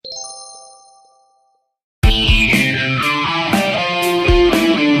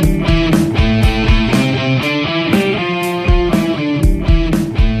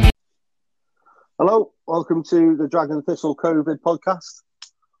welcome to the Dragon Thistle COVID podcast.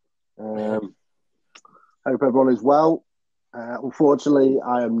 Hope everyone is well. Unfortunately,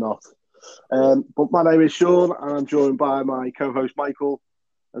 I am not. But my name is Sean, and I'm joined by my co-host Michael,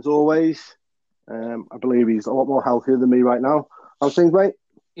 as always. I believe he's a lot more healthier than me right now. How's things, mate?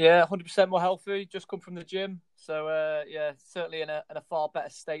 Yeah, 100% more healthy. Just come from the gym. So, certainly in a far better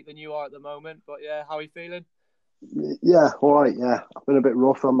state than you are at the moment. But, yeah, how are you feeling? Yeah, all right, yeah. I've been a bit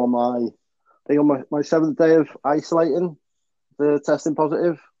rough. I'm on my seventh day of isolating, the testing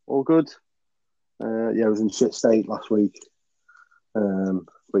positive. All good. I was in shit state last week.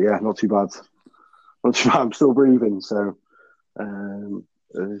 But, yeah, not too bad. Not too bad. I'm still breathing, so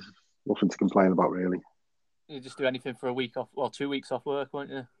there's nothing to complain about, really. You just do anything for a week off, 2 weeks off work, won't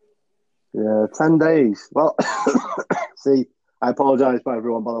you? Yeah, 10 days. Well, see, I apologise by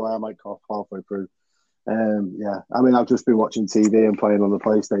everyone, by the way. I might cough halfway through. I've just been watching TV and playing on the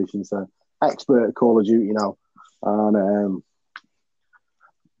PlayStation, so expert at Call of Duty now, and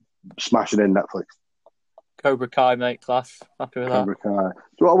smashing in Netflix. Cobra Kai, mate, class. Happy with Cobra Kai. Do you know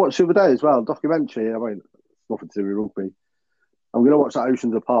what I watched the other day as well? Documentary. I mean, nothing to do with rugby. I'm going to watch that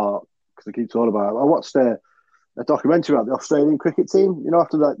Oceans Apart because I keep talking about it. I watched a documentary about the Australian cricket team. You know,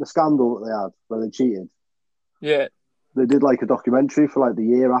 after the scandal that they had where they cheated. Yeah. They did like a documentary for the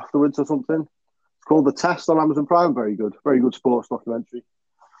year afterwards or something. It's called The Test on Amazon Prime. Very good sports documentary.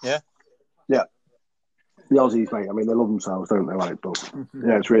 Yeah. Yeah. The Aussies, mate. I mean, they love themselves, don't they? But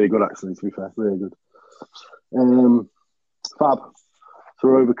yeah, it's really good actually. To be fair, really good. Fab. So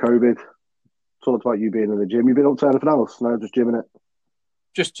we're over COVID. Talked about you being in the gym. You been up to anything else? No, just gymming it.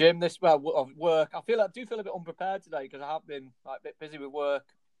 Just gym. Work. I do feel a bit unprepared today because I have been a bit busy with work.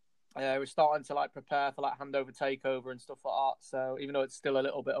 We're starting to prepare for handover takeover and stuff like that. So even though it's still a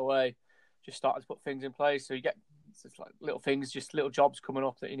little bit away, just starting to put things in place. So you get little things, just little jobs coming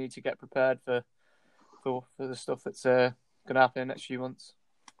up that you need to get prepared for the stuff that's going to happen in the next few months.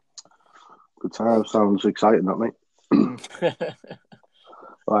 Good time. Sounds exciting, that mate.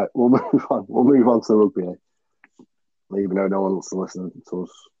 Right, we'll move on. We'll move on to the rugby, even though no one wants to listen to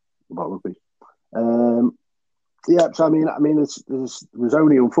us about rugby. So I mean, there's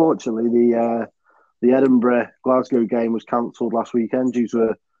only unfortunately the Edinburgh Glasgow game was cancelled last weekend due to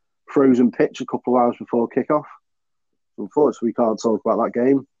a frozen pitch a couple of hours before kickoff. Unfortunately, we can't talk about that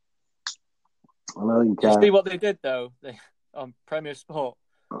game. Did you see what they did though? On Premier Sport.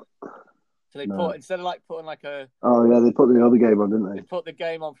 So they put instead of putting a. Oh yeah, they put the other game on, didn't they? They put the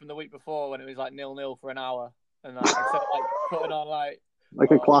game on from the week before when it was 0-0 for an hour, and instead of putting on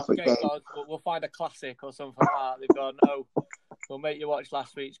a classic game. We'll find a classic or something like that. They've gone, no, we'll make you watch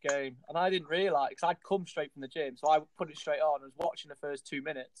last week's game. And I didn't realise, because I'd come straight from the gym, so I put it straight on. I was watching the first 2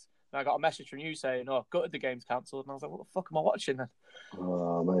 minutes, and I got a message from you saying, gutted the game's cancelled. And I was like, what the fuck am I watching then?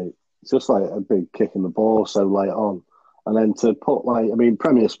 Oh, mate. It's just a big kick in the ball so late on. And then to put,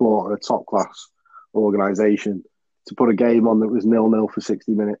 Premier Sport are a top-class organisation. To put a game on that was 0-0 for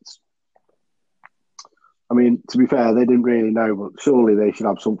 60 minutes. I mean, to be fair, they didn't really know, but surely they should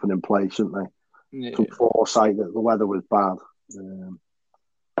have something in place, shouldn't they? Yeah. Some foresight that the weather was bad.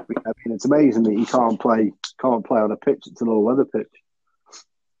 It's amazing that you can't play on a pitch. It's an all-weather pitch.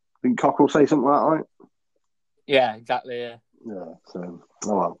 Didn't Cockrell say something like that, right? Yeah, exactly, yeah. Yeah, so,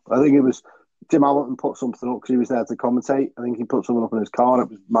 I think it was Tim Hamilton put something up because he was there to commentate. I think he put something up in his car and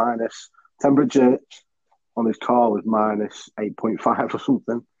it was minus. Temperature on his car was minus 8.5 or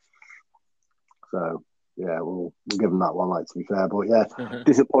something. So, yeah, we'll give him that one, to be fair. But, yeah,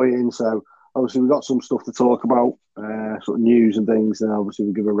 disappointing. So, obviously, we've got some stuff to talk about, sort of news and things. And obviously,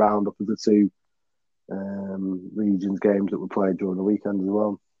 we'll give a roundup of the two regions games that were played during the weekend as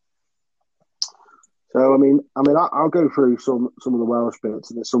well. So, I'll go through some of the Welsh bits,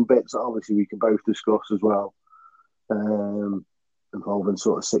 and there's some bits that obviously we can both discuss as well, involving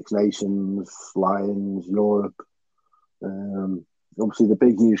sort of Six Nations, Lions, Europe. Obviously, the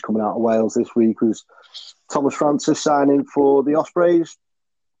big news coming out of Wales this week was Thomas Francis signing for the Ospreys.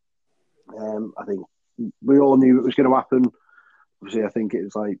 I think we all knew it was going to happen. Obviously, I think it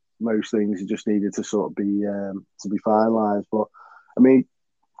was most things, it just needed to sort of be finalised. But,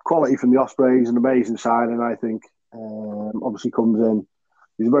 quality from the Ospreys, an amazing signing, I think. Obviously comes in.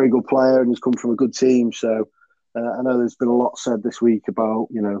 He's a very good player and he's come from a good team. So I know there's been a lot said this week about,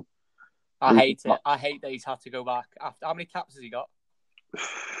 I hate it. I hate that he's had to go back. After, how many caps has he got?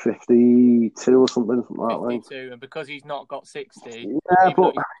 52 or something like that. 52, and because he's not got 60,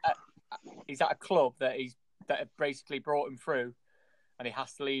 but he's at a club that have basically brought him through, and he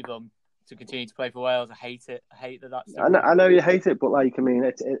has to leave them to continue to play for Wales. I hate it. I hate that. I know you hate it, but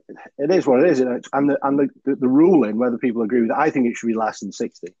it is what it is, and the ruling, whether people agree with it, I think it should be less than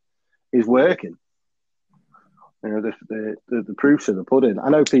 60, is working. You know, the proof's in the pudding. I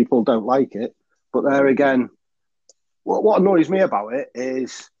know people don't like it, but there again, what annoys me about it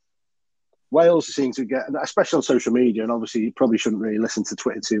is Wales seem to get, especially on social media, and obviously you probably shouldn't really listen to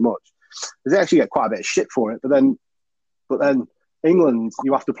Twitter too much, because they actually get quite a bit of shit for it. But then England,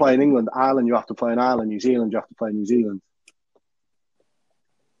 you have to play in England. Ireland, you have to play in Ireland. New Zealand, you have to play in New Zealand.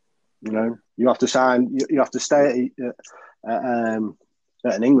 You know, you have to sign. You have to stay at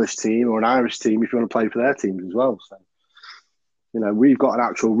an English team or an Irish team if you want to play for their teams as well. So, you know, we've got an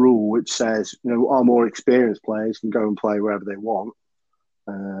actual rule which says, you know, our more experienced players can go and play wherever they want.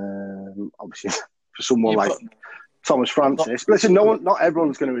 Obviously, for someone like Thomas Francis, but listen, not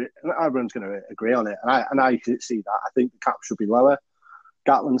everyone's going to agree on it, and I see that. I think the cap should be lower.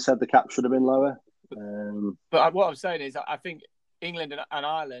 Gatland said the cap should have been lower. But what I'm saying is, I think England and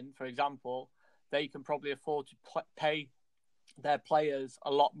Ireland, for example, they can probably afford to pay their players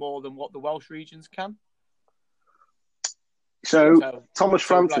a lot more than what the Welsh regions can. So Thomas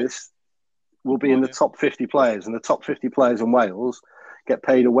Francis will be in the top 50 players, and the top 50 players in Wales get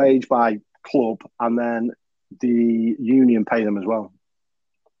paid a wage by club, and then the union pay them as well.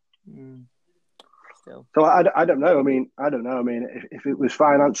 Still. So I don't know. I don't know. If it was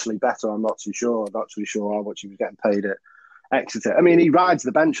financially better, I'm not too sure. I'm not too sure how much he was getting paid at Exeter. I mean, he rides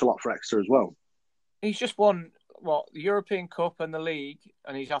the bench a lot for Exeter as well. He's just won the European Cup and the league,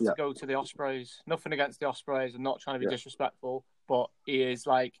 and he's had to go to the Ospreys. Nothing against the Ospreys, and not trying to be disrespectful, but he is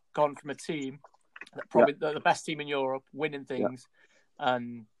like gone from a team that probably the best team in Europe, winning things,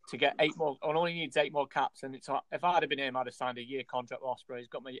 and to get 8 more, and only needs 8 more caps. And if I'd have been him, I'd have signed a year contract with Ospreys,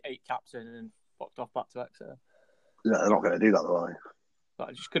 got my 8 caps in, and fucked off back to Exeter. Yeah, they're not going to do that, though, are they? But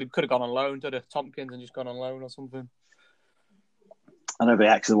I just could have gone on loan to the Tompkins and just gone on loan or something. I don't think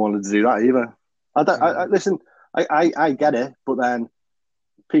Exeter wanted to do that either. Listen, I get it, but then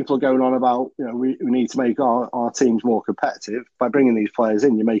people are going on about, you know, we need to make our teams more competitive. By bringing these players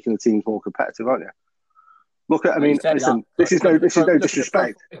in, you're making the teams more competitive, aren't you? Look at, listen, this is no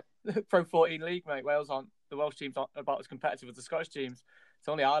disrespect. The Pro 14 league, mate. The Welsh teams aren't about as competitive as the Scottish teams. It's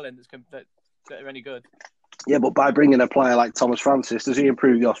only Ireland that are any good. Yeah, but by bringing a player like Thomas Francis, does he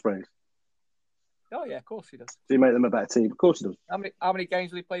improve the Ospreys? Oh yeah, of course he does. Does he make them a better team? Of course he does. How many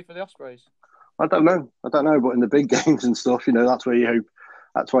games will he play for the Ospreys? I don't know, but in the big games and stuff, you know, that's where you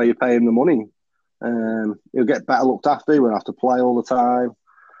pay him the money. He'll get better looked after. He won't have to play all the time.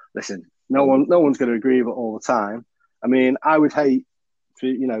 Listen, no one's going to agree with it all the time. I mean, I would hate, if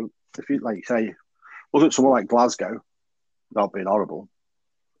you like say, wasn't someone like Glasgow, not being horrible.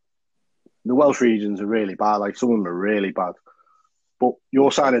 The Welsh regions are really bad. Like, some of them are really bad. But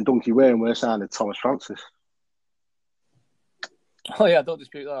you're signing Donkey Weir and we're signing Thomas Francis. Oh yeah, don't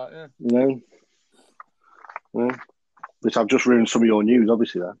dispute that. Yeah. You know, which I've just ruined some of your news,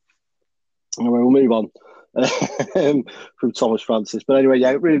 obviously. There. Anyway, we'll move on from Thomas Francis. But anyway,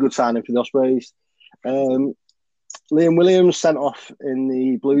 yeah, really good signing for the Ospreys. Liam Williams sent off in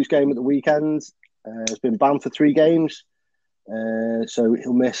the Blues game at the weekend. Has been banned for 3 games. So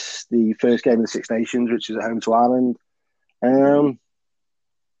he'll miss the first game of the Six Nations, which is at home to Ireland. I'm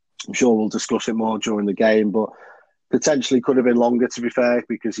sure we'll discuss it more during the game, but potentially could have been longer, to be fair,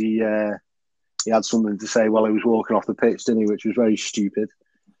 because he had something to say while he was walking off the pitch, didn't he? Which was very stupid.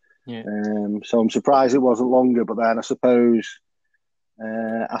 Yeah. So I'm surprised it wasn't longer, but then I suppose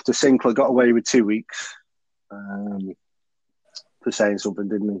after Sinclair got away with 2 weeks for saying something,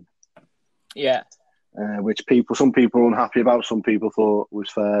 didn't he? Yeah. Which some people were unhappy about, some people thought was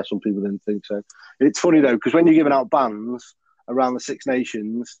fair, some people didn't think so. It's funny though, because when you're giving out bans around the Six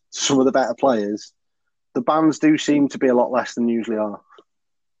Nations to some of the better players, the bans do seem to be a lot less than usually are.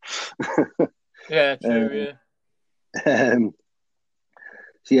 Yeah, true,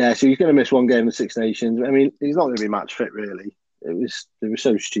 So he's going to miss 1 game of the Six Nations. I mean, he's not going to be match fit, really. It was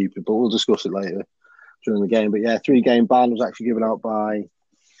so stupid, but we'll discuss it later during the game. But yeah, 3-game ban was actually given out by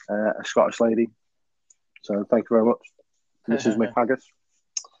a Scottish lady. So thank you very much, Mrs. McHaggis.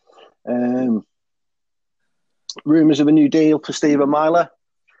 Rumours of a new deal for Stephen Myler.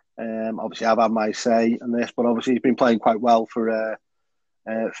 Obviously, I've had my say on this, but obviously he's been playing quite well for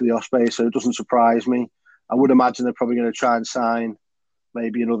the Ospreys, so it doesn't surprise me. I would imagine they're probably going to try and sign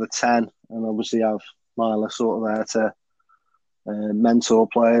maybe another 10, and obviously have Myler sort of there to mentor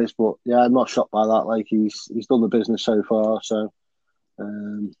players. But yeah, I'm not shocked by that. Like, he's done the business so far. So,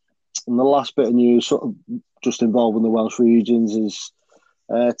 and the last bit of news, sort of just involving the Welsh regions, is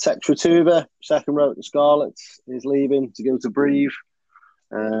Tex Retuva, second row at the Scarlets, is leaving to go to Brive.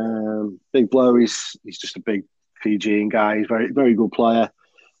 Big blow. He's just a big Fijian guy. He's very, very good player.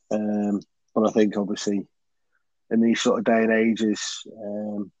 But I think obviously in these sort of day and ages,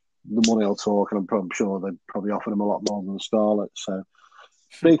 the money will talk, and I'm probably sure they'd probably offer him a lot more than the Scarlets. So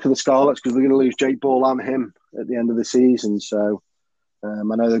big for the Scarlets because they're going to lose Jake Ball and him at the end of the season. So I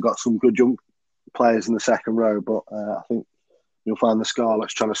know they've got some good young players in the second row, but I think you'll find the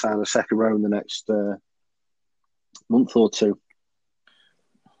Scarlets trying to sign the second row in the next month or two.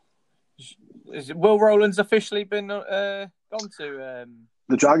 Will Rowland's officially been gone to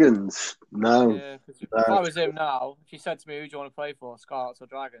the Dragons? No. Yeah, if I was him now, if you said to me, "Who do you want to play for, Scarlets or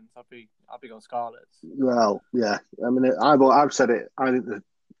Dragons?" I'd be going Scarlets. Well, yeah. I mean, I've said it. I think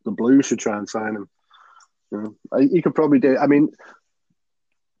the Blues should try and sign him. You know, you could probably do. I mean,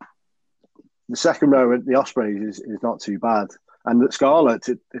 the second row at the Ospreys is not too bad, and at Scarlets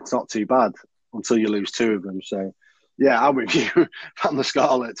it's not too bad until you lose two of them. So, yeah, I'm with you. If I'm the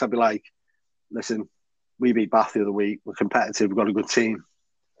Scarlets, I'd be like, listen, we beat Bath the other week. We're competitive. We've got a good team.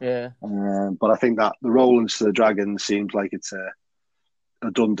 Yeah. But I think that the Rowlands to the Dragons seems like it's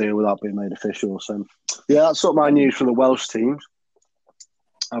a done deal without being made official. So, yeah, that's sort of my news for the Welsh teams.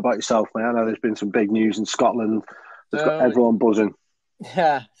 How about yourself, man? I know there's been some big news in Scotland. It's got everyone buzzing.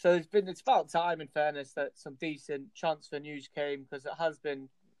 Yeah, so it's about time, in fairness, that some decent transfer news came, because it has been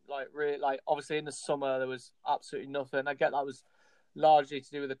obviously in the summer there was absolutely nothing. I get that was largely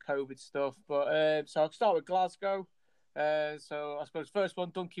to do with the COVID stuff, but so I'll start with Glasgow. So I suppose first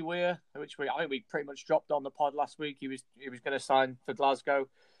one, Duncan Weir, which I think we pretty much dropped on the pod last week. He was going to sign for Glasgow,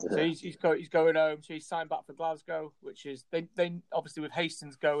 so he's going home. So he's signed back for Glasgow, which is they obviously with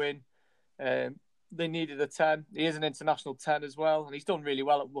Hastings going, they needed a 10. He is an international 10 as well, and he's done really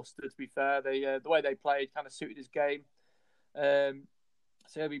well at Worcester. To be fair, the way they played kind of suited his game.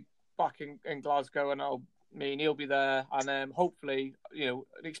 So he'll be back in Glasgow, and he'll be there, and hopefully, an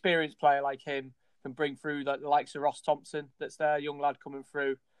experienced player like him can bring through the likes of Ross Thompson. That's their young lad coming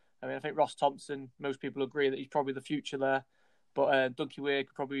through. I mean, I think Ross Thompson, most people agree that he's probably the future there, but Duncan Weir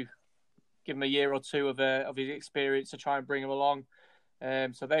could probably give him a year or two of his experience to try and bring him along.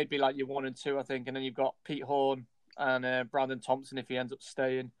 So they'd be like your 1 and 2, I think, and then you've got Pete Horn and Brandon Thompson if he ends up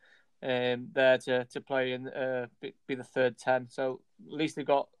staying there to play and be the third 10. So at least they've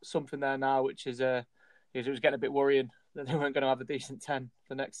got something there now, which is it was getting a bit worrying that they weren't going to have a decent 10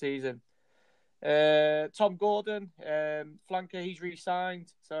 for next season. Tom Gordon, flanker, he's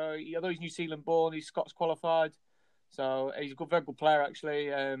re-signed. So although he's New Zealand born, he's Scots qualified. So he's a very good player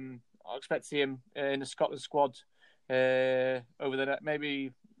actually. I expect to see him in the Scotland squad over the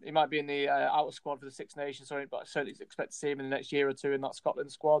maybe he might be in the outer squad for the Six Nations, but I certainly expect to see him in the next year or two in that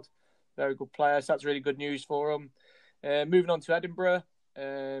Scotland squad. Very good player, so that's really good news for him. Moving on to Edinburgh.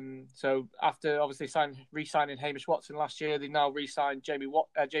 So after obviously re-signing Hamish Watson last year, they now re-signed Jamie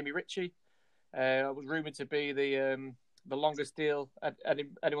Ritchie. Was rumoured to be the longest deal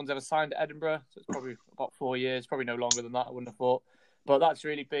anyone's ever signed at Edinburgh. So it's probably about 4 years, probably no longer than that, I wouldn't have thought. But that's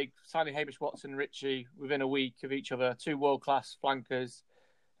really big. Signing Hamish Watson and Ritchie within a week of each other, two world-class flankers,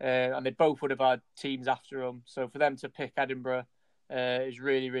 and they both would have had teams after them. So for them to pick Edinburgh is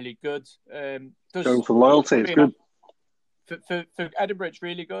really, really good. Going for loyalty, it's good. For Edinburgh, it's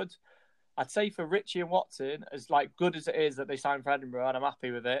really good. I'd say for Ritchie and Watson, as good as it is that they signed for Edinburgh, and I'm happy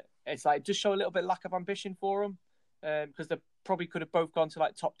with it, it's just show a little bit lack of ambition for them, because they probably could have both gone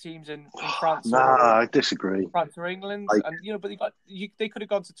to top teams in France. I disagree. France or England, and but they could have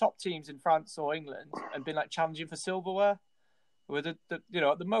gone to top teams in France or England and been challenging for silverware. With at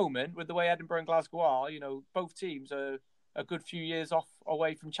the moment, with the way Edinburgh and Glasgow are, both teams are a good few years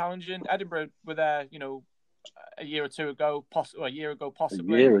away from challenging. Edinburgh were there, a year or two ago, a year ago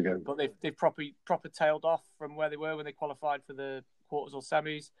possibly. A year ago. But they've proper tailed off from where they were when they qualified for the quarters or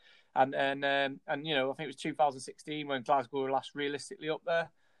semis. And I think it was 2016 when Glasgow were last realistically up there.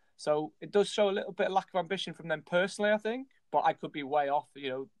 So it does show a little bit of lack of ambition from them personally, I think. But I could be way off,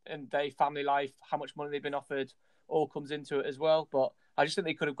 in their family life, how much money they've been offered, all comes into it as well. But I just think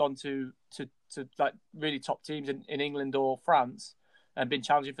they could have gone to really top teams in England or France and been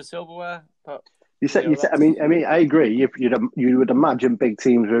challenging for silverware. But I mean, I agree. You would imagine big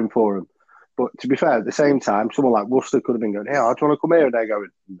teams are in for them. But to be fair, at the same time, someone like Worcester could have been going, "Hey, I just want to come here," and they're going,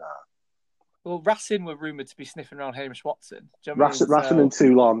 "Nah." Well, Racing were rumoured to be sniffing around Hamish Watson. Racing and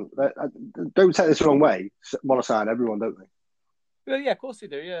Toulon. Don't take this the wrong way. Want to sign everyone, don't they? Well, yeah, of course they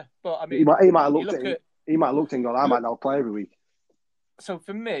do. Yeah, but I mean, he might have looked and gone, "I might not play every week." So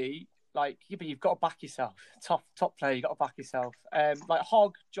for me, but you've got to back yourself. Top player, you've got to back yourself.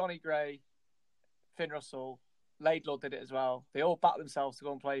 Hogg, Johnny Gray, Finn Russell, Laidlaw did it as well. They all backed themselves to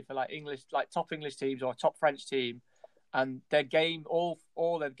go and play for English, top English teams or a top French team, and their game, all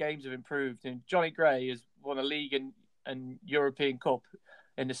their games have improved. And Johnny Gray has won a league and European Cup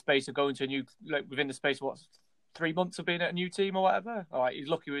in the space of going to a new, within the space of 3 months of being at a new team or whatever. All right, he's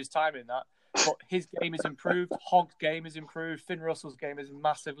lucky with his timing that. But his game has improved. Hogg's game has improved. Finn Russell's game has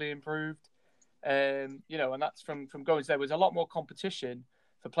massively improved. And that's from going to there was a lot more competition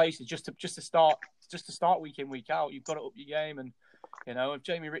for places just to start week in, week out. You've got to up your game, and if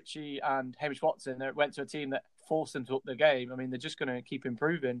Jamie Ritchie and Hamish Watson went to a team that forced them to up their game, I mean, they're just going to keep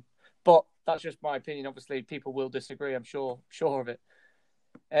improving. But that's just my opinion. Obviously, people will disagree. I'm sure of it.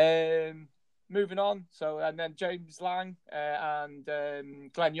 Moving on. So, and then James Lang and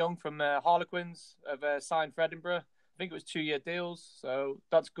Glenn Young from Harlequins have signed for Edinburgh. I think it was 2-year deals, so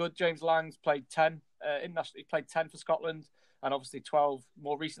that's good. James Lang's played 10 internationally. He played 10 for Scotland, and obviously 12.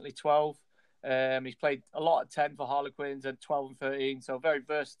 More recently, 12. He's played a lot at 10 for Harlequins and 12 and 13. So very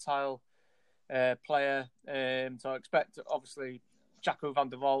versatile player. So I expect obviously Jacco van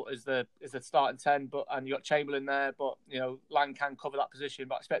der Walt is the starting 10, and you got Chamberlain there, but Lang can cover that position.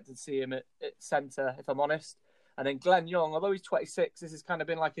 But I expect to see him at centre, if I'm honest. And then Glenn Young, although he's 26, this has kind of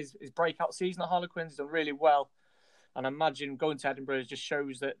been like his breakout season at Harlequins. He's done really well. And I imagine going to Edinburgh just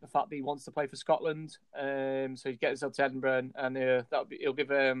shows that the fact that he wants to play for Scotland. So he gets himself to Edinburgh, and he'll give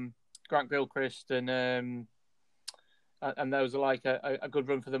Grant Gilchrist and those are like a good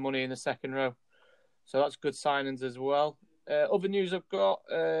run for the money in the second row. So that's good signings as well. Other news I've got,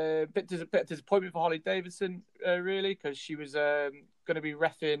 a bit disappointment for Holly Davidson, really, because she was going to be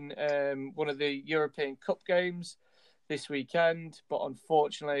reffing one of the European Cup games this weekend. But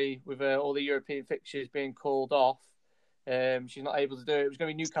unfortunately, with all the European fixtures being called off, she's not able to do it. It was going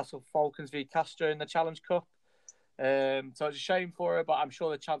to be Newcastle Falcons v Castres in the Challenge Cup. So it's a shame for her, but I'm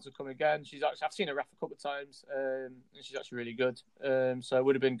sure the chance will come again. I've seen her ref a couple of times, and she's actually really good. So it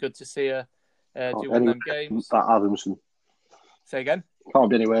would have been good to see her do one of them games. That Adamson. Say again? Can't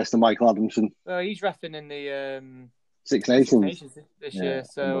be any worse than Michael Adamson. He's reffing in the Six Nations this year,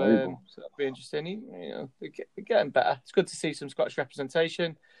 so that'll be interesting. They're getting better. It's good to see some Scottish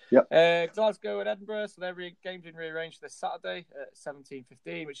representation. Yep. Glasgow and Edinburgh, so their game's been rearranged for this Saturday at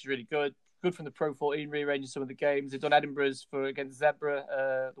 17:15, which is really good. Good from the Pro 14 rearranging some of the games. They've done Edinburgh's against Zebra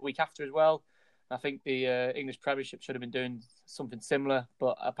the week after as well. I think the English Premiership should have been doing something similar,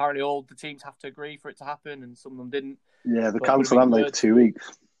 but apparently all the teams have to agree for it to happen, and some of them didn't. Yeah, they cancelled, haven't they, for 2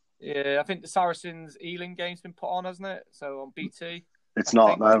 weeks? Yeah, I think the Saracens Ealing game's been put on, hasn't it? So on BT. It's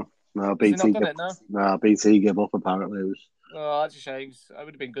not, no. No, BT. No, BT give up, apparently. Oh, that's a shame. It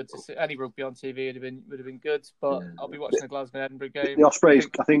would have been good to see any rugby on TV. Would have been good, but I'll be watching the Glasgow and Edinburgh game. The Ospreys,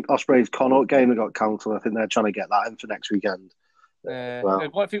 I think Ospreys Connacht game that got cancelled. I think they're trying to get that in for next weekend.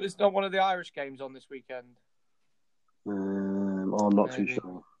 What if it was not one of the Irish games on this weekend? I'm not too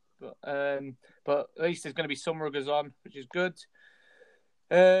sure. But at least there's going to be some ruggers on, which is good.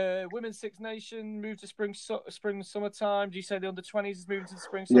 Women's Six Nation moved to spring summertime. Do you say the under-20s is moving to the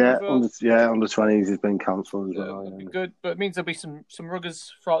spring summer? Under-20s has been cancelled as well. That'd be good, but it means there'll be some ruggers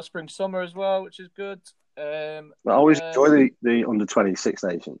throughout spring summer as well, which is good. I always enjoy the under-20 Six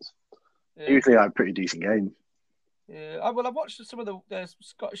Nations. Usually have pretty decent games. Yeah, I've watched some of the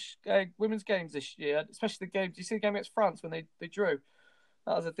Scottish women's games this year, especially the game. Do you see the game against France when they drew?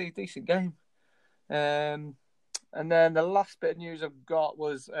 That was a decent game. And then the last bit of news I've got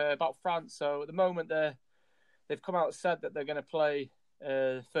was about France. So at the moment they've come out and said that they're going to play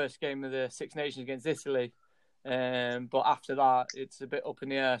the first game of the Six Nations against Italy. But after that, it's a bit up in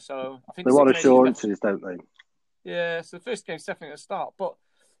the air. So I think they want assurances, don't they? Yeah, so the first game's definitely going to start. But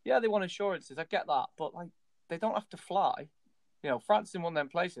yeah, they want assurances. I get that, but they don't have to fly. France in one of them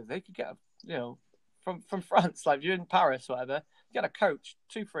places. They could get from France, like if you're in Paris, or whatever, get a coach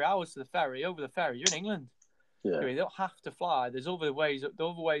 2-3 hours to the ferry. Over the ferry, you're in England. Yeah. They don't have to fly. There's other ways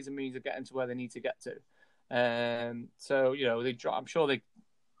and means of getting to where they need to get to. So I'm sure they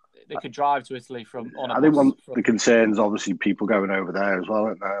could drive to Italy from. I think the concerns, obviously, people going over there as well.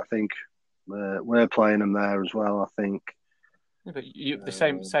 Aren't they? I think we're playing them there as well. I think. Yeah, but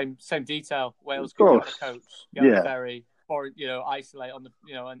the same detail. Wales could get a coach, get on the ferry, or isolate on the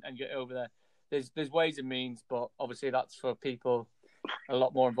and get over there. There's ways and means, but obviously that's for people a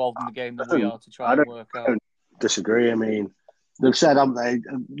lot more involved in the game than we are to try and work out. I don't disagree. I mean, they've said, haven't they?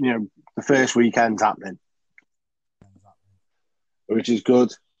 The first weekend's happening, which is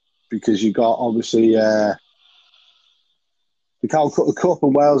good because you got obviously the Calcutta Cup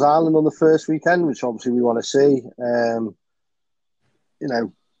and Wales Island on the first weekend, which obviously we want to see.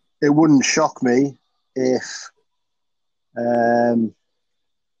 It wouldn't shock me if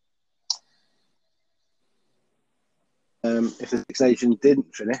the Six Nations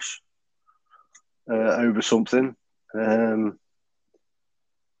didn't finish over something.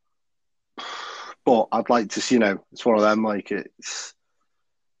 But I'd like to see, it's one of them, like it's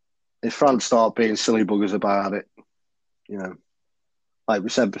if France start being silly buggers about it, you know, like we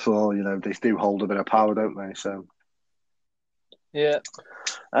said before, you know, they do hold a bit of power, don't they? So, Yeah.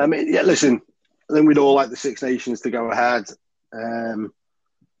 Yeah, listen, I think we'd all like the Six Nations to go ahead.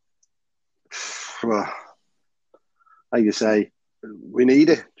 Well, like you say, we need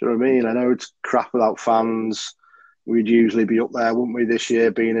it. Do you know what I mean? I know it's crap without fans. We'd usually be up there, wouldn't we, this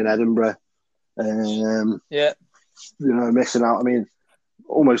year, being in Edinburgh? Yeah. You know, missing out. I mean,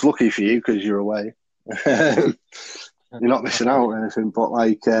 almost lucky for you because you're away. You're not missing out or anything, but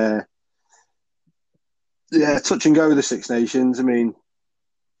like, yeah, touch and go with the Six Nations. I mean,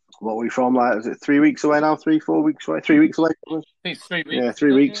 what are we from? Like, is it 3 weeks away now? 4 weeks away? 3 weeks away? I think it's 3 weeks. Yeah,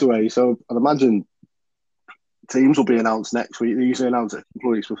 3 weeks away. So I'd imagine teams will be announced next week. They usually announce it a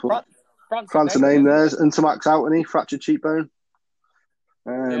couple of weeks before. France are named theirs. Intermax out, and he fractured cheekbone.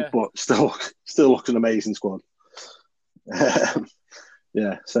 But still looks an amazing squad.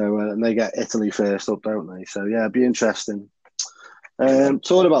 Yeah, so and they get Italy first up, don't they? So yeah, it'd be interesting.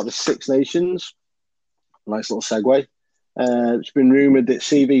 Talking about the Six Nations, nice little segue. It's been rumoured that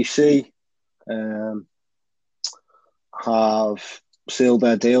CVC have sealed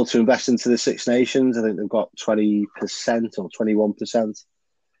their deal to invest into the Six Nations. I think they've got 20% or 21%,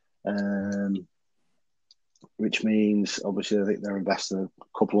 which means obviously I think they're investing a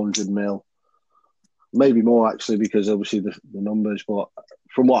couple hundred mil, maybe more actually, because obviously the numbers. But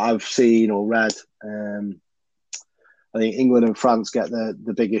from what I've seen or read, I think England and France get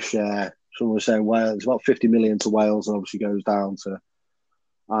the biggest share. Someone was saying Wales, about 50 million to Wales, and obviously goes down to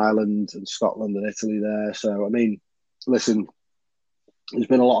Ireland and Scotland and Italy there. So, I mean, listen, there's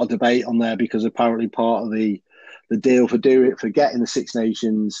been a lot of debate on there because apparently part of the deal for getting the Six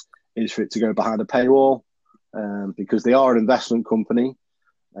Nations is for it to go behind a paywall, because they are an investment company,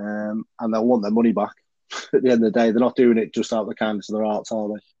 and they'll want their money back at the end of the day. They're not doing it just out of the kindness of their hearts, are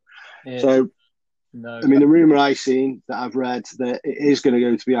they? Yeah. So, no, I mean, the rumour I've seen that I've read that it is going to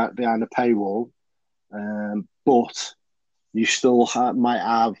go to be behind a paywall, but you still might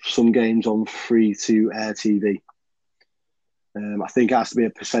have some games on free-to-air TV. I think it has to be a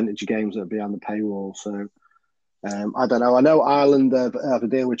percentage of games that are behind the paywall. So, I don't know. I know Ireland have a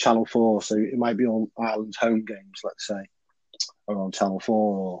deal with Channel 4, so it might be on Ireland's home games, let's say, or on Channel 4,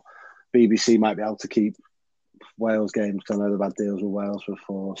 or BBC might be able to keep Wales games, because I know they've had deals with Wales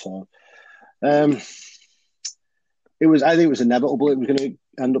before. So, I think it was inevitable it was going to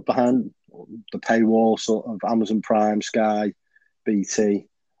end up behind the paywall, sort of Amazon Prime, Sky, BT.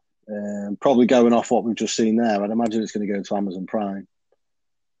 Probably going off what we've just seen there, I'd imagine it's going to go to Amazon Prime.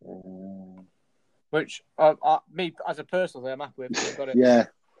 Which, me as a personal thing, I'm happy with. Got it. Yeah.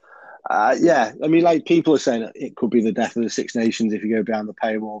 Yeah, I mean, like, people are saying that it could be the death of the Six Nations if you go behind the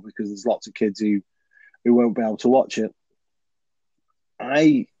paywall, because there's lots of kids who won't be able to watch it.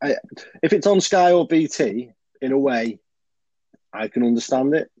 If it's on Sky or BT, in a way, I can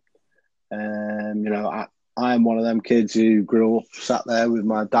understand it. You know, I am one of them kids who grew up sat there with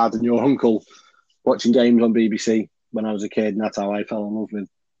my dad and your uncle watching games on BBC when I was a kid, and that's how I fell in love with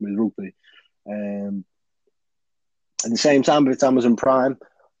rugby. At the same time, if it's Amazon Prime,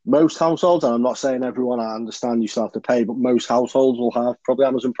 most households, and I'm not saying everyone, I understand you still have to pay, but most households will have probably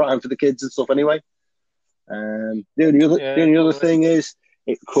Amazon Prime for the kids and stuff anyway. The only other thing is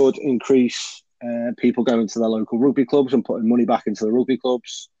it could increase people going to their local rugby clubs and putting money back into the rugby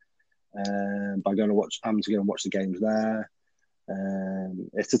clubs by having to go and watch the games there.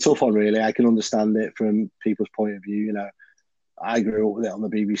 It's a tough one, really. I can understand it from people's point of view. You know, I grew up with it on the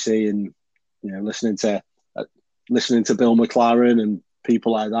BBC, and you know, listening to Bill McLaren and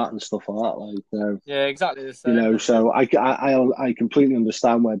people like that and stuff like that. Yeah, exactly the same. You know, so I completely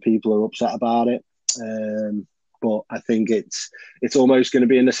understand where people are upset about it. But I think it's almost going to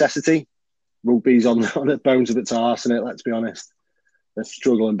be a necessity. Rugby's on the bones of its arse, and let's be honest, they're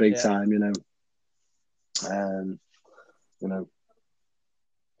struggling big time. You know,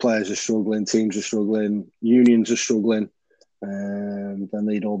 players are struggling, teams are struggling, unions are struggling, and they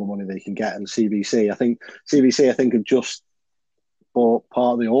need all the money they can get. And CVC, I think, have just bought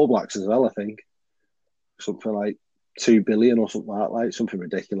part of the All Blacks as well. I think something like 2 billion or something like something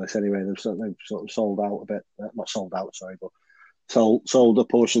ridiculous. Anyway, they've sort of sold out a bit. Not sold out, sorry, but sold a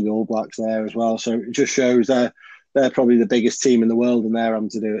portion of the All Blacks there as well. So it just shows they're probably the biggest team in the world, and they're having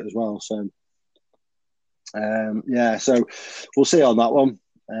to do it as well. So yeah, so we'll see on that one.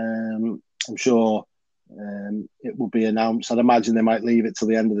 I'm sure it will be announced. I'd imagine they might leave it till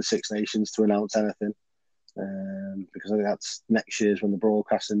the end of the Six Nations to announce anything, because I think that's next year's when the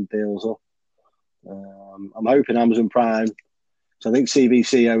broadcasting deal's up. I'm hoping Amazon Prime. So I think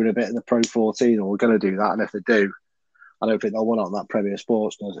CVC own a bit of the Pro 14, or we're going to do that. And if they do, I don't think they'll want it on that Premier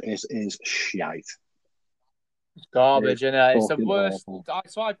Sports does. It is shite. Garbage, isn't it? It's the Fucking worst. awful.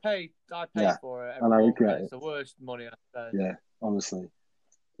 So I pay Yeah, for it and I every month. regret And it. it's the worst money I spend. Yeah, honestly.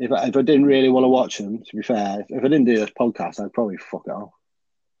 If I didn't really want to watch them, to be fair, if I didn't do this podcast, I'd probably fuck it off.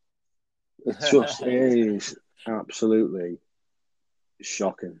 It is absolutely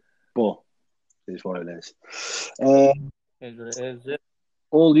shocking, but it's what it is. Is what it is. Yeah.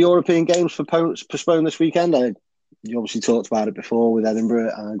 All the European games postponed this weekend. You obviously talked about it before with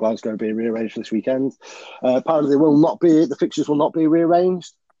Edinburgh and Glasgow being rearranged for this weekend. Apparently, the fixtures will not be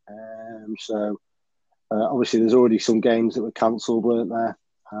rearranged. Obviously, there's already some games that were cancelled, weren't there?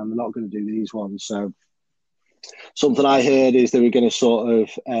 They're not going to do these ones. So something I heard is they were going to sort of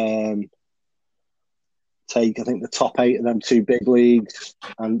take, I think, the top 8 of them 2 big leagues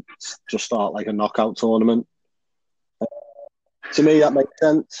and just start like a knockout tournament. To me, that makes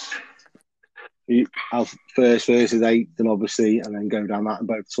sense. You have first versus 8th, and obviously, and then go down that in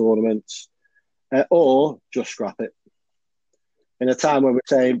both tournaments, or just scrap it. In a time where we're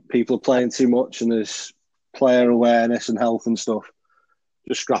saying people are playing too much and there's player awareness and health and stuff,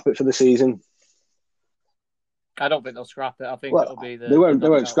 just scrap it for the season. I don't think they'll scrap it. I think it'll be they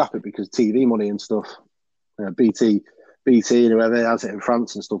won't scrap it because TV money and stuff. BT and whoever has it in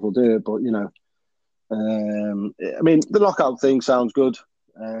France and stuff will do it. But I mean, the knockout thing sounds good.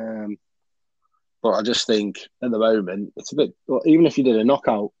 But I just think at the moment it's a bit. Even if you did a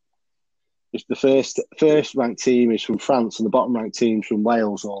knockout, if the first ranked team is from France and the bottom ranked team's from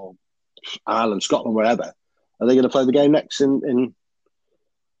Wales or Ireland, Scotland, wherever, are they going to play the game next in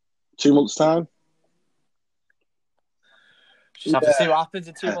 2 months' time? Just have to see what happens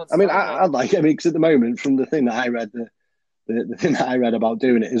in 2 months. I mean, I'd like. I mean, because at the moment, from the thing that I read, the thing that I read about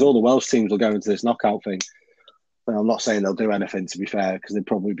doing it is all the Welsh teams will go into this knockout thing. I'm not saying they'll do anything, to be fair, because they'd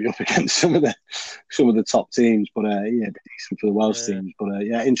probably be up against some of the top teams. But decent for the Welsh teams. But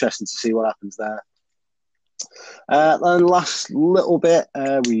interesting to see what happens there. And last little bit,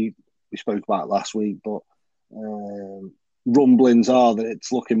 we spoke about last week, but rumblings are that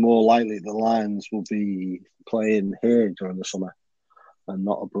it's looking more likely the Lions will be playing here during the summer and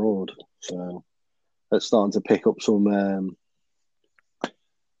not abroad. So it's starting to pick up some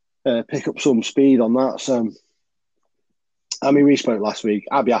speed on that. So. I mean, we spoke last week.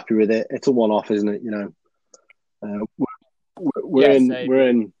 I'd be happy with it. It's a one-off, isn't it? We're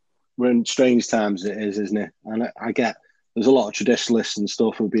in strange times. It is, isn't it? And I get there's a lot of traditionalists and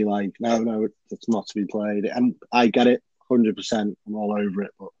stuff who'll be like, no, it's not to be played. And I get it, 100%. I'm all over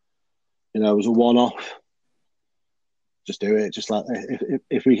it. But it was a one-off. Just do it. Just like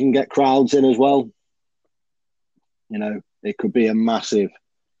if we can get crowds in as well, it could be a massive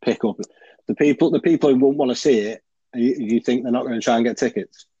pickup. The people who won't want to see it. You think they're not going to try and get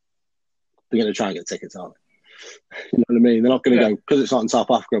tickets? They're going to try and get tickets, aren't they? You know what I mean? They're not going to go because it's not in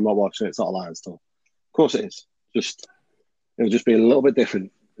South Africa. I'm not watching it. It's not a Lions tour. Of course it is. It'll just be a little bit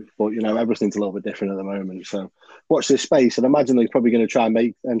different. But everything's a little bit different at the moment. So watch this space, and imagine they're probably going to try and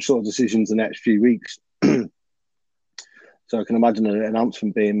make them sort of decisions the next few weeks. So I can imagine an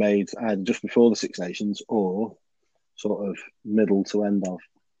announcement being made either just before the Six Nations or sort of middle to end of.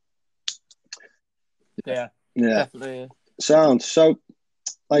 Yeah. Definitely. Sound. So,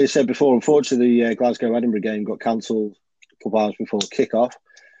 like I said before, unfortunately, the Glasgow-Edinburgh game got cancelled a couple of hours before kick-off.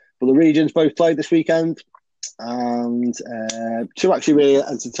 But the regions both played this weekend, and 2 actually really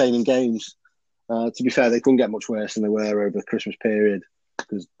entertaining games. To be fair, they couldn't get much worse than they were over the Christmas period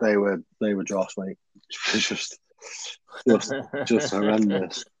because they were dross, mate. It was just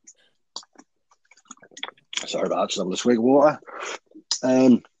horrendous. Sorry about that, just having a swig of water.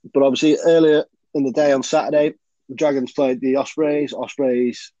 But obviously, earlier in the day on Saturday, the Dragons played the Ospreys.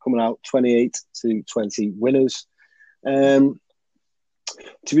 Ospreys coming out 28-20 winners. To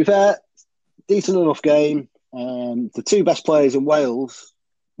be fair, decent enough game. The 2 best players in Wales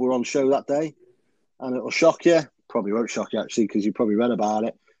were on show that day, and it'll shock you. Probably won't shock you actually because you probably read about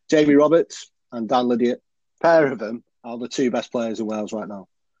it. Jamie Roberts and Dan Lydiate, pair of them are the 2 best players in Wales right now.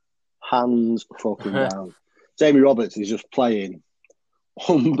 Hands fucking down. Jamie Roberts is just playing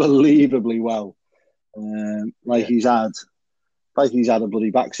unbelievably well. He's had a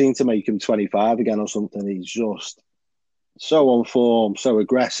bloody vaccine to make him 25 again or something. He's just so on form, so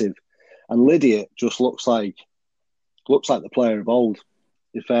aggressive, and Lydiate just looks like the player of old.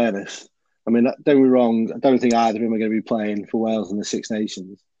 In fairness, I mean, don't get me wrong. I don't think either of them are going to be playing for Wales in the Six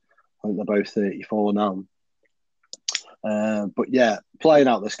Nations. I think they're both 34 now. But yeah, playing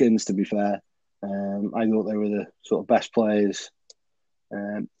out their skins. To be fair, I thought they were the sort of best players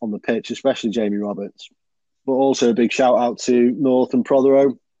on the pitch, especially Jamie Roberts. But also a big shout out to North and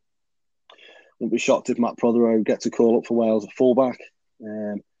Prothero Wouldn't be shocked if Matt Prothero gets a call up for Wales at fullback.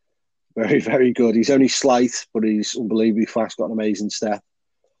 Very, very good. He's only slight, but he's unbelievably fast, got an amazing step.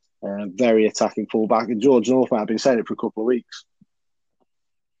 Very attacking fullback. And George North, I've been saying it for a couple of weeks.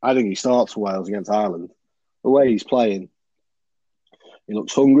 I think he starts for Wales against Ireland. The way he's playing, he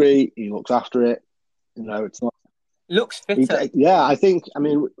looks hungry. He looks after it. It's not. He looks fitter. I think. I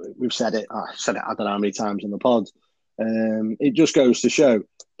mean, we've said it. I said it. I don't know how many times on the pod. It just goes to show.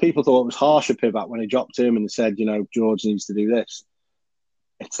 People thought it was harsh of Pivac when he dropped him and said, George needs to do this.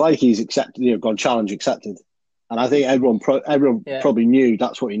 It's like he's accepted, gone challenge accepted. And I think everyone probably knew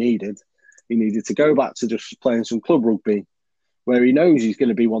that's what he needed. He needed to go back to just playing some club rugby where he knows he's going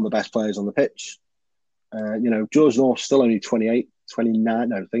to be one of the best players on the pitch. George North's still only 28, 29.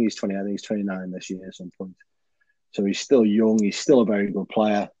 No, I think he's 20. I think he's 29 this year at some point. So he's still young. He's still a very good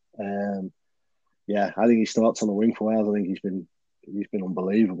player. I think he starts on the wing for Wales. I think he's been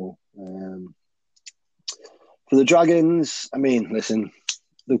unbelievable. For the Dragons, I mean, listen,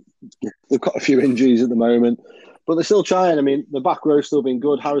 they've got a few injuries at the moment, but they're still trying. I mean, the back row's still been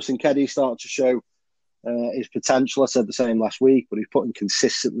good. Harrison Keddy started to show his potential. I said the same last week, but he's putting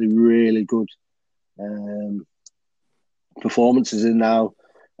consistently really good performances in now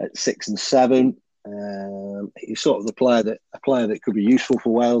at 6 and 7. He's sort of a player that could be useful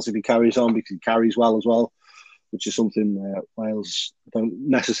for Wales if he carries on, because he carries well as well, which is something Wales don't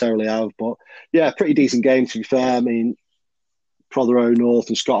necessarily have. But yeah, pretty decent game to be fair. I mean, Prothero, North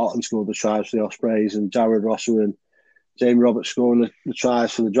and Scott Otten scored the tries for the Ospreys, and Jared Rosser and Jamie Roberts scoring the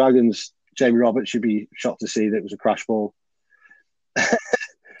tries for the Dragons. Jamie Roberts should be shocked to see that it was a crash ball.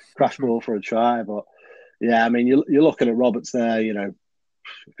 Crash ball for a try. But yeah, I mean, you're looking at Roberts there, if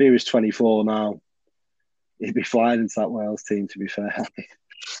he was 24 now, he'd be flying into that Wales team, to be fair.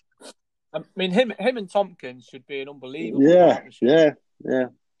 I mean, him and Tompkins should be an unbelievable partnership. Yeah.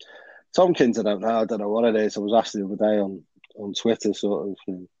 Tompkins, I don't know what it is. I was asked the other day on Twitter, sort of.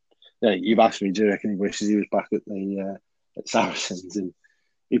 You've asked me, do you reckon he wishes he was back at the at Saracens? And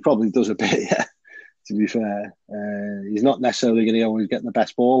he probably does a bit, yeah. To be fair, he's not necessarily going to always get the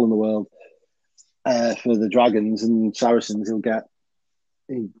best ball in the world for the Dragons and Saracens.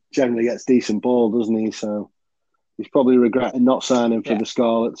 He generally gets decent ball, doesn't he? So he's probably regretting not signing for the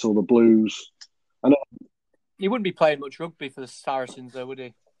Scarlets or the Blues. I know he wouldn't be playing much rugby for the Saracens, though, would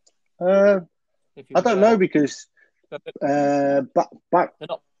he? I don't know, because back they're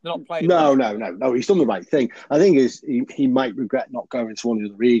not playing. No. He's done the right thing. I think he might regret not going to one of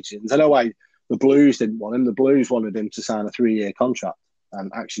the regions. I know why the Blues didn't want him. The Blues wanted him to sign a 3-year contract and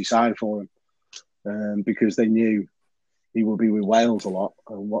actually sign for him because they knew he will be with Wales a lot.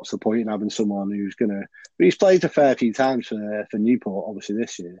 And what's the point in having someone who's going to... But he's played a fair few times for Newport, obviously,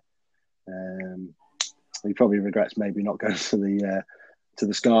 this year. He probably regrets maybe not going to the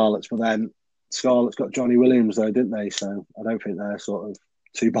Scarlets. But then Scarlets got Johnny Williams, though, didn't they? So I don't think they're sort of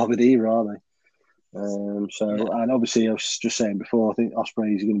too bothered either, are they? And obviously, I was just saying before, I think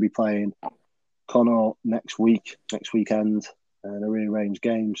Ospreys are going to be playing Connacht next weekend, and a rearranged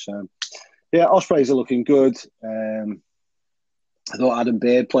game. So, yeah, Ospreys are looking good. I thought Adam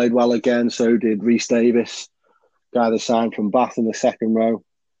Beard played well again. So did Rhys Davis, guy that signed from Bath in the second row.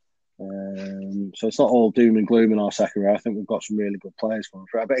 So it's not all doom and gloom in our second row. I think we've got some really good players coming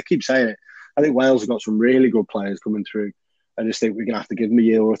through. But I keep saying it. I think Wales have got some really good players coming through. I just think we're going to have to give them a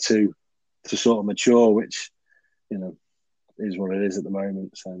year or two to sort of mature, which, is what it is at the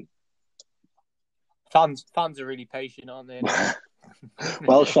moment. So fans are really patient, aren't they?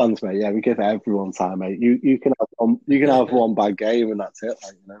 Welsh fans, mate. Yeah, we give everyone time, mate. You can have one bad game and that's it.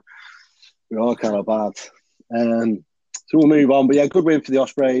 We're all kind of bad. So we'll move on. But yeah, good win for the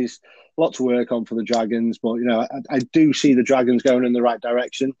Ospreys. A lot to work on for the Dragons, but I do see the Dragons going in the right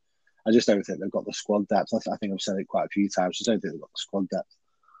direction. I just don't think they've got the squad depth. I think I've said it quite a few times. I just don't think they've got the squad depth.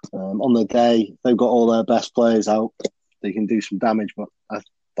 On the day, they've got all their best players out. They can do some damage, but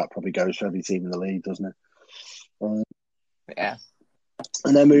that probably goes for every team in the league, doesn't it? Yeah.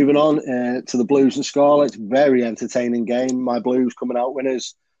 And then moving on to the Blues and Scarlets. Very entertaining game. My Blues coming out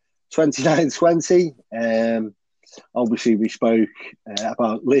winners 29-20. Obviously, we spoke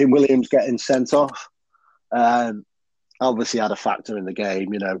about Liam Williams getting sent off. Obviously, had a factor in the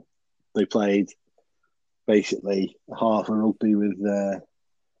game. They played basically half a rugby with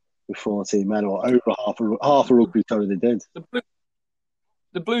 14 men, or over half a rugby. Sorry, they did.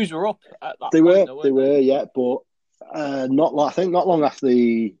 The Blues were up at that they point. They were, yeah, but not long after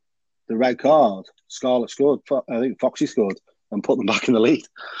the red card, Scarlett scored. I think Foxy scored and put them back in the lead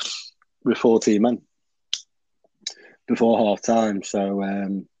with 14 men before half time. So,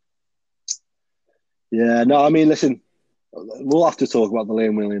 listen, we'll have to talk about the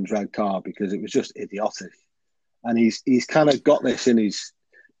Liam Williams red card because it was just idiotic, and he's kind of got this in his.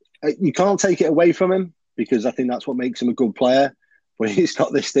 You can't take it away from him because I think that's what makes him a good player. But he's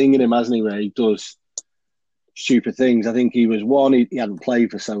got this thing in him, hasn't he, where he does stupid things. I think he was one, he hadn't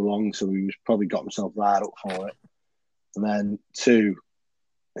played for so long, so he was probably got himself right up for it. And then two,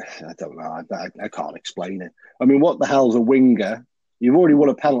 I don't know, I can't explain it. I mean, what the hell's a winger? You've already won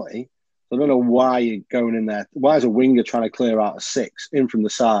a penalty. So I don't know why you're going in there. Why is a winger trying to clear out a six in from the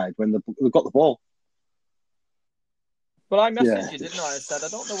side when they've got the ball? Well, I messaged you, didn't I? I said, I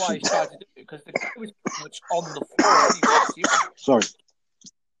don't know why he tried to do it because the guy was pretty much on the floor. Sorry.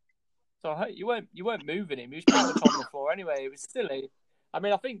 So you weren't moving him. He was pretty much on the floor anyway. It was silly. I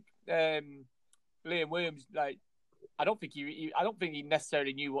mean, I think Liam Williams, like, I don't think he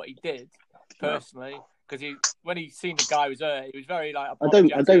necessarily knew what he did personally because when he seen the guy was hurt, he was very like. I don't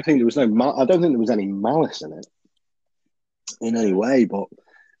think there was I don't think there was any malice in it in any way, but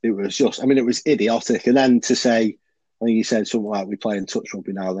it was just. I mean, it was idiotic. And then to say, I think he said something like, "We play in touch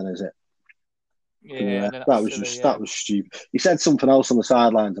rugby now." Then is it? Yeah, that was silly, that was stupid. He said something else on the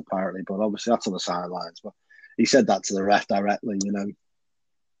sidelines apparently, but obviously that's on the sidelines. But he said that to the ref directly, you know.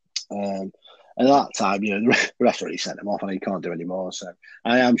 And at that time, you know, the ref already sent him off, and he can't do any more. So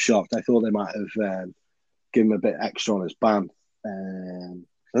I am shocked. I thought they might have given him a bit extra on his ban. I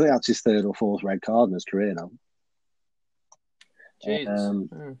think that's his third or fourth red card in his career now.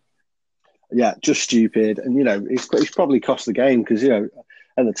 Yeah, just stupid, and you know, it's probably cost the game because you know.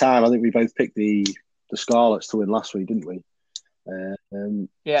 At the time, I think we both picked the Scarlets to win last week, didn't we?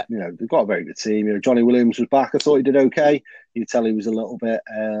 Yeah. You know, they've got a very good team. You know, Johnny Williams was back. I thought he did okay. You could tell he was a little bit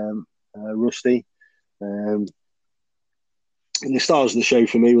rusty. And the stars of the show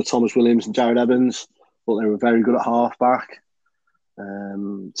for me were Thomas Williams and Jared Evans. Thought they were very good at half-back.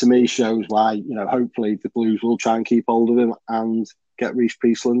 To me, shows why, you know, hopefully the Blues will try and keep hold of him and get Reece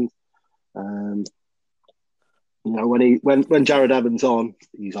Priestland. You know, when Jared Evans on,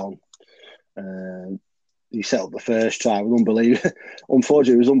 he's on. He set up the first try. It was unbelievable.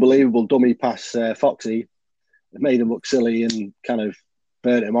 Unfortunately, it was unbelievable dummy pass Foxy. It made him look silly and kind of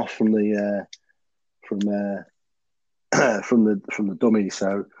burnt him off from the dummy.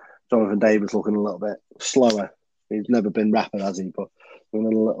 So Jonathan Davis looking a little bit slower. He's never been rapid, has he? But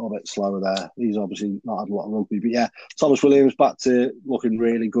looking a little bit slower there. He's obviously not had a lot of rugby. But yeah, Thomas Williams back to looking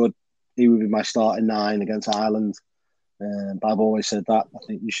really good. He would be my starting 9 against Ireland. But I've always said that. I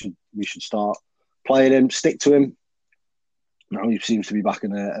think we should start playing him, stick to him. Now he seems to be back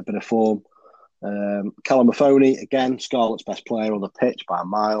in a bit of form. Callum Mahoney, again, Scarlet's best player on the pitch by a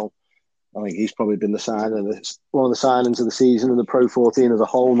mile. I think he's probably been one of the signings of the season in the Pro 14 as a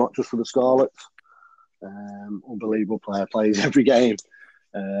whole, not just for the Scarlets. Unbelievable player, plays every game.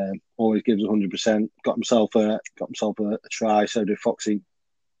 Always gives 100%. Got himself a try. So did Foxy.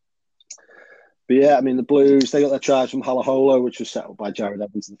 But yeah, I mean, the Blues, they got their tries from Halaholo, which was set up by Jared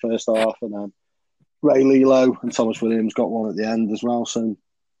Evans in the first half, and then Ray Lilo and Thomas Williams got one at the end as well. So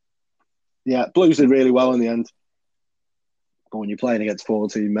yeah, Blues did really well in the end. But when you're playing against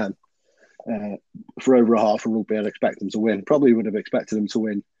 14 men for over a half of rugby, I'd expect them to win. Probably would have expected them to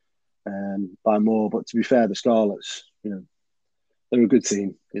win by more. But to be fair, the Scarlets, you know, they're a good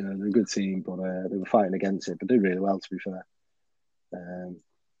team. You know, they're a good team, but they were fighting against it, but did really well, to be fair.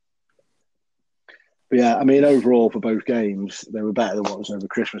 But yeah, I mean, overall for both games, they were better than what was over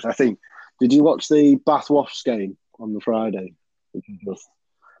Christmas. I think. Did you watch the Bath Wasps game on the Friday?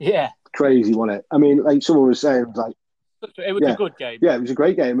 Yeah, crazy, wasn't it? I mean, like someone was saying, it was a good game. Yeah, it was a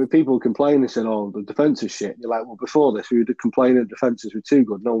great game. When people complain and said, "Oh, the defence is shit," you're like, "Well, before this, we were complaining that defences were too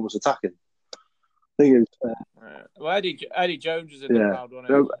good. No one was attacking." I think it was, well, Eddie Jones was in the crowd, wasn't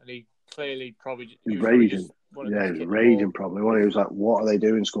he? And he clearly probably he was raging. He was raging probably. When he was like, "What are they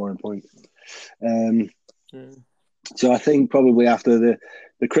doing, scoring points?" So I think probably after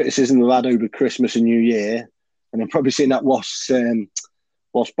the criticism we've had over Christmas and New Year, and I've probably seen that Wasps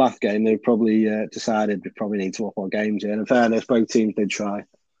Bath game, they've probably decided we probably need to up our games here. And in fairness, both teams did try,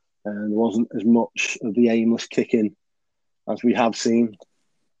 and there wasn't as much of the aimless kicking as we have seen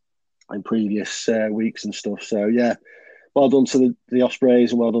in previous weeks and stuff. So yeah, well done to the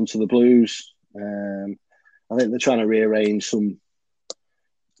Ospreys and well done to the Blues. I think they're trying to rearrange some.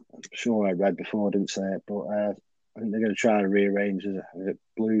 I'm sure I read before, I didn't say it, but I think they're going to try to rearrange the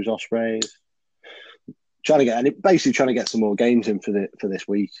Blues Ospreys. Trying to get some more games in for this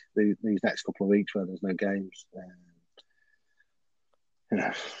week, these next couple of weeks where there's no games. You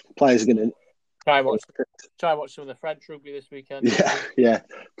know, players are going to try and watch some of the French rugby this weekend. Yeah.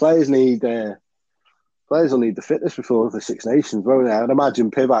 Players will need the fitness before the Six Nations, won't they? I'd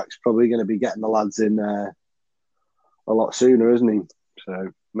imagine Pivac's probably going to be getting the lads in a lot sooner, isn't he?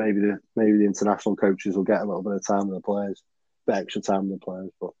 So maybe the international coaches will get a little bit of time with the players, a bit extra time with the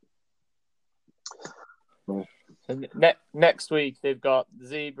players. But so next week they've got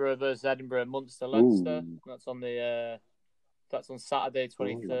Zebra versus Edinburgh, Munster, Leinster. That's on Saturday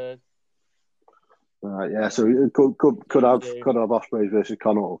 23rd. Right, yeah. So it could have Ospreys versus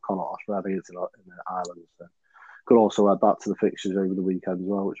Connacht or Connacht Osprey. I think it's in the Islands. So could also add that to the fixtures over the weekend as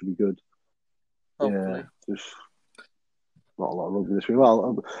well, which would be good. Hopefully. Yeah, just not a lot of rugby this week.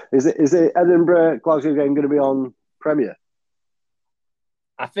 Well, is the Edinburgh Glasgow game going to be on Premier?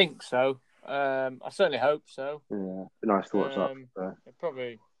 I think so. I certainly hope so. Yeah, be nice to watch that.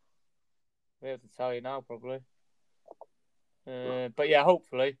 Probably be able to tell you now, probably. But yeah,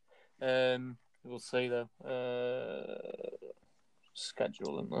 hopefully. We'll see though.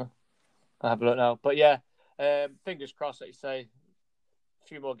 Schedule in there. I'll have a look now. But yeah, fingers crossed that you say a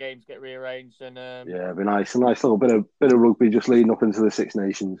few more games get rearranged and yeah, it'd be nice. A nice little bit of rugby just leading up into the Six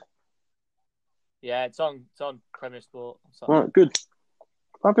Nations. Yeah, it's on Premier Sport. Right, good.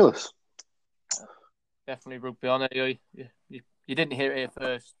 Fabulous. Definitely rugby on it. You didn't hear it here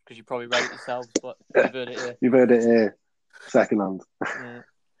first because you probably read it yourselves, but you've heard it here. You've heard it here secondhand. Yeah.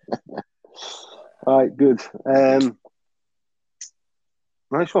 All right, good.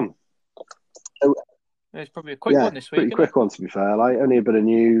 Nice one. It's probably a quick one this week. Pretty quick one, to be fair. Like, only a bit of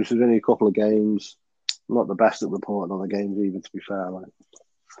news. There's only a couple of games. I'm not the best at reporting on the games, even, to be fair. Like.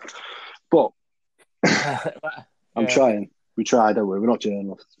 But I'm trying. We try, don't we? We're not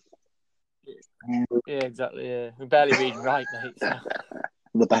journalists. Yeah, exactly. Yeah, we barely read and write, mate. So.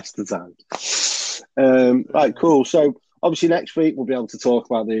 The best of times. Right, cool. So obviously next week we'll be able to talk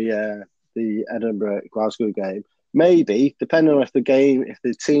about the Edinburgh Glasgow game. Maybe, depending on if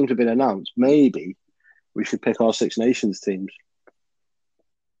the teams have been announced, maybe we should pick our Six Nations teams.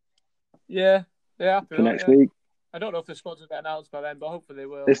 Yeah, for next week. I don't know if the squads will get announced by then, but hopefully they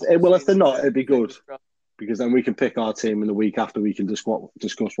will. If they're not, it'd be good. Because then we can pick our team, and the week after we can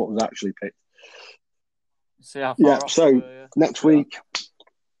discuss what was actually picked. See how far off so next week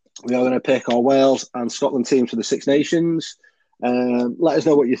we are going to pick our Wales and Scotland teams for the Six Nations. Let us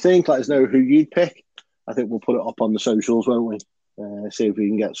know what you think. Let us know who you'd pick. I think we'll put it up on the socials, won't we? See if we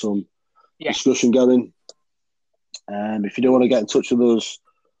can get some discussion going. If you do want to get in touch with us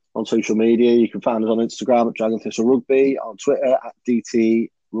on social media, you can find us on Instagram at Dragon Thistle Rugby, on Twitter at DT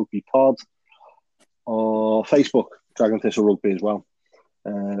Rugby Pod, or Facebook, Dragon Thistle Rugby as well.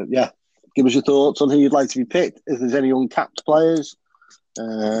 Give us your thoughts on who you'd like to be picked. If there's any uncapped players,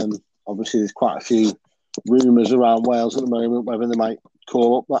 obviously there's quite a few rumours around Wales at the moment, whether they might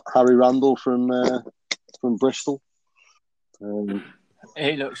call up that Harry Randall from Bristol.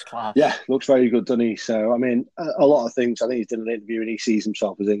 He looks class. Yeah, looks very good, doesn't he? So, I mean, a lot of things. I think he's done an interview and he sees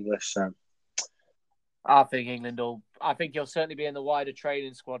himself as English. So. I think he'll certainly be in the wider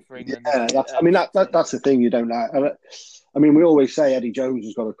training squad for England. Yeah, that's the thing. You don't know. I mean, we always say Eddie Jones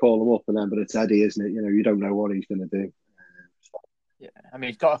has got to call him up, but it's Eddie, isn't it? You know, you don't know what he's going to do. Yeah, I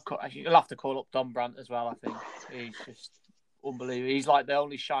mean, he'll have to call up Don Brandt as well. I think he's just unbelievable. He's like the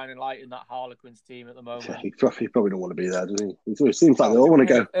only shining light in that Harlequins team at the moment. Yeah, he probably don't want to be there, does he? It seems like they all want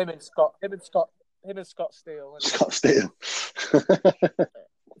to go. Him and Scott Steele. Scott Steele.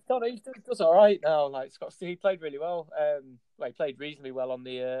 He does all right now. Like Scott Steele, he played really well. He played reasonably well on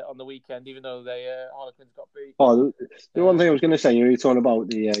the weekend, even though Harlequins got beat. Oh, the one thing I was going to say, you're talking about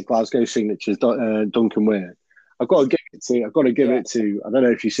the Glasgow signatures, Duncan Weir. I've got to give it to. I don't know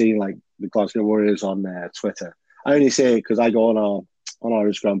if you've seen like the Glasgow Warriors on Twitter. I only say it because I go on our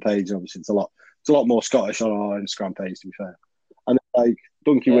Instagram page. And obviously, it's a lot more Scottish on our Instagram page, to be fair. And like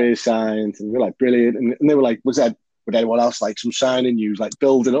Duncan Weir signed, and we're like brilliant. And they were like, would anyone else like some signing news, like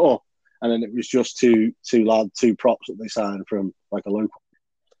building it up? And then it was just two props that they signed from like a local.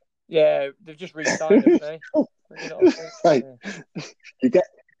 Yeah, they've just re-signed them, Right. You get.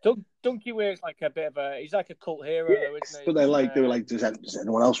 Dunky Weir's like a bit of he's like a cult hero, though, isn't he? But they were like, does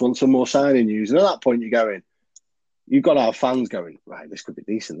anyone else want some more signing news? And at that point, you're going, you've got our fans going, right, this could be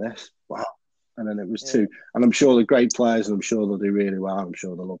decent, this. Wow. And then it was two. And I'm sure they're great players, and I'm sure they'll do really well. I'm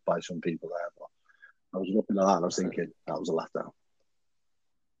sure they're loved by some people there. But I was looking at that and I was thinking, that was a letdown.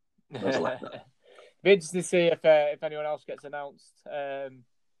 Be interesting to see if anyone else gets announced. I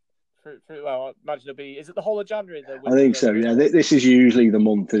imagine it'll be. Is it the whole of January? I think so. Yeah, this is usually the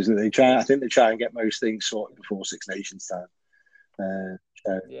month, isn't it? I think they try and get most things sorted before Six Nations time.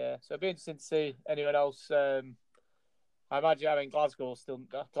 Yeah, so it'll be interesting to see anyone else. I imagine Glasgow still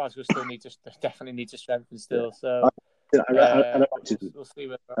definitely need to strengthen still. So we'll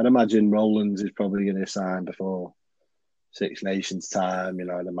see. I'd imagine Rowlands is probably going to sign before Six Nations time. You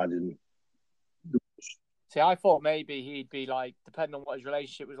know, I'd imagine. See, I thought maybe he'd be like, depending on what his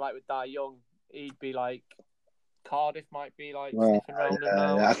relationship was like with Dai Young, he'd be like Cardiff might be like sniffing around him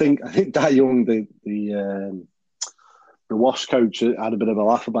now. I think Dai Young, the Wasps coach, had a bit of a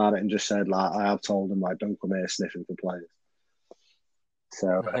laugh about it and just said, like, I have told him, like, don't come here sniffing for players.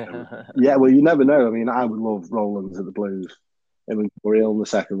 So yeah, well, you never know. I mean, I would love Rowlands at the Blues. I mean, Gurriel in the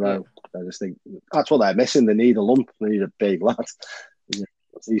second row. I just think that's what they're missing. They need a lump. They need a big lad.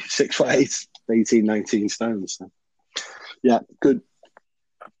 He's 6'8", 18, 19 stones. So. Yeah, good.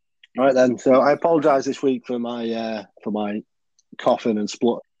 All right then. So I apologise this week for my coughing and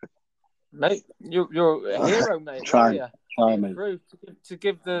spluttering. Mate, you're a hero, mate. Try, mate. To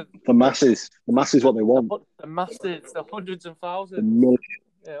give the masses what they want. The masses, the hundreds and thousands. The millions,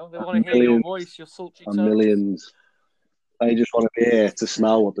 they want to hear your voice, your sultry tones. Millions. They just want to be here to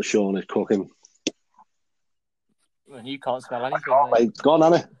smell what the Sean is cooking. And you can't smell anything, mate. Go on,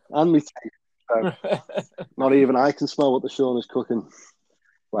 Anna. And me too. So, not even I can smell what the Sean is cooking.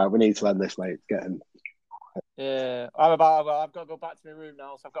 Right, we need to end this, mate. Getting. Yeah, I've got to go back to my room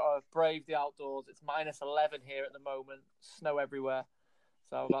now, so I've got to brave the outdoors. It's -11 here at the moment, snow everywhere,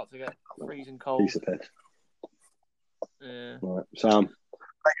 so I'm about to get freezing cold. Piece of piss. Yeah. Right, Sam. Thank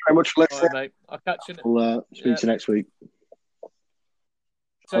you very much for listening. Right, mate. I'll catch you. We'll speak to you next week.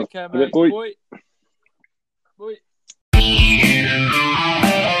 Take care, mate. Bye.